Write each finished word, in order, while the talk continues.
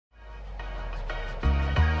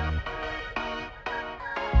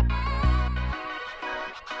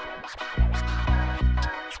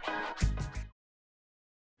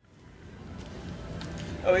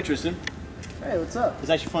Oh, hey Tristan. Hey, what's up? It's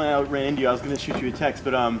actually funny I ran into you. I was going to shoot you a text,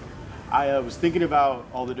 but I was thinking about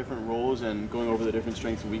all the different roles and going over the different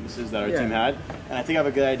strengths and weaknesses that our team had, and I think I have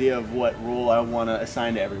a good idea of what role I want to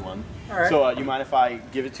assign to everyone. All right. So you mind if I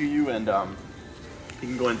give it to you and you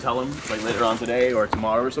can go and tell them like later on today or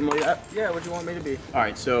tomorrow or something like that? Yeah, what do you want me to be? All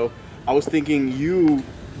right, so I was thinking you,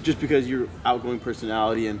 just because you're outgoing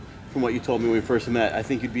personality and from what you told me when we first met, I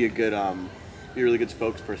think you'd be a good be a really good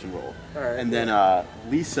spokesperson role. All right, and then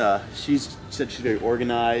Lisa, she said she's very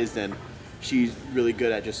organized and she's really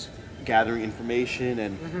good at just gathering information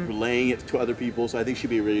and relaying it to other people, so I think she'd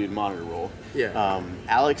be a really good monitor role. Yeah.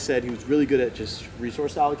 Alex said he was really good at just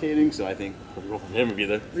resource allocating, so I think the role for him would be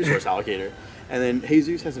the resource allocator. And then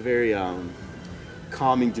Jesus has a very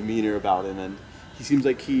calming demeanor about him, and he seems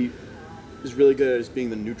like he is really good at just being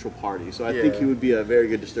the neutral party, so I think he would be a very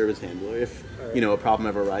good disturbance handler if you know, a problem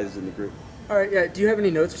ever arises in the group. All right, yeah. Do you have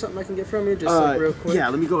any notes or something I can get from you, just like real quick? Yeah,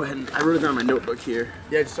 let me go ahead and I wrote it down in my notebook here.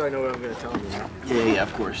 Yeah, just so I know what I'm going to tell them. Yeah,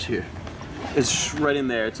 of course. Here, it's right in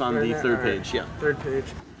there. It's on the third page. Yeah. Third page.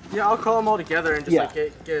 Yeah, I'll call them all together and just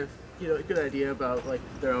like give you know a good idea about like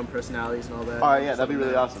their own personalities and all that. All right, yeah, that'd be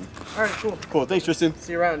really awesome. All right, cool. Cool. Thanks, Tristan.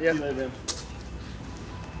 See you around. Yeah. See you later, man.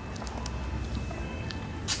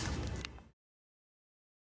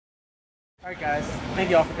 Alright guys, thank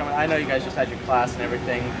you all for coming. I know you guys just had your class and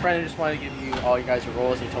everything. Brendan just wanted to give you all you guys your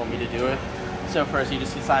roles and he told me to do it. So first he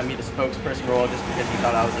just assigned me the spokesperson role just because he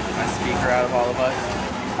thought I was like the best speaker out of all of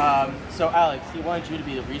us. So Alex, he wanted you to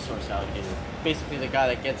be the resource allocator. Basically the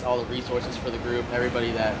guy that gets all the resources for the group,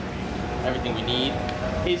 everything we need.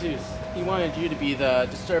 Jesus, he wanted you to be the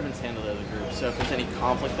disturbance handler of the group. So if there's any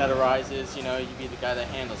conflict that arises, you know, you'd be the guy that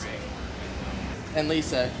handles it. And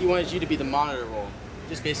Lisa, he wanted you to be the monitor role.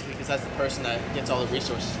 Just basically because that's the person that gets all the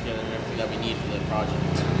resources together and everything that we need for the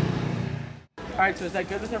project. Alright, so is that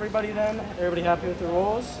good with everybody then? Everybody happy with the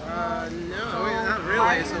roles? No, not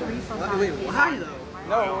really. So, wait, why though?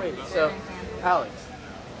 No, wait. So, Alex,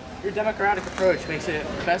 your democratic approach makes it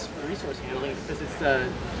best for resource handling because it's the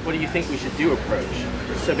what do you think we should do approach.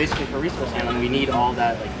 So basically for resource handling, we need all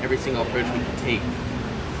that, like every single approach we can take.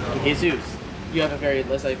 And Jesus, you have a very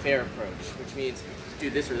laissez-faire approach, which means do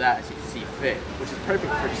this or that as you see fit, which is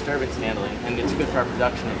perfect for disturbance handling, and it's good for our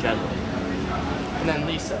production in general. And then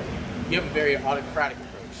Lisa, you have a very autocratic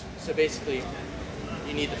approach. So basically,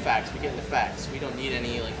 you need the facts. We get the facts. We don't need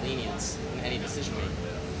any like lenience in any decision making.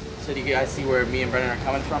 So do you guys see where me and Brendan are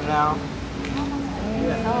coming from now?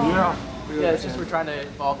 Yeah, it's just we're trying to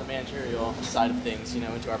involve the managerial side of things, you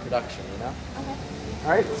know, into our production, you know? Okay. All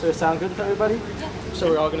right, so it sound good with everybody? Yeah. So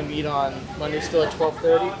we're all going to meet on Monday still at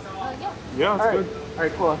 12:30? Yeah. Yeah, that's good. All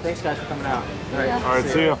right, cool. Thanks guys for coming out. All right, All right,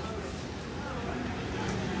 see ya.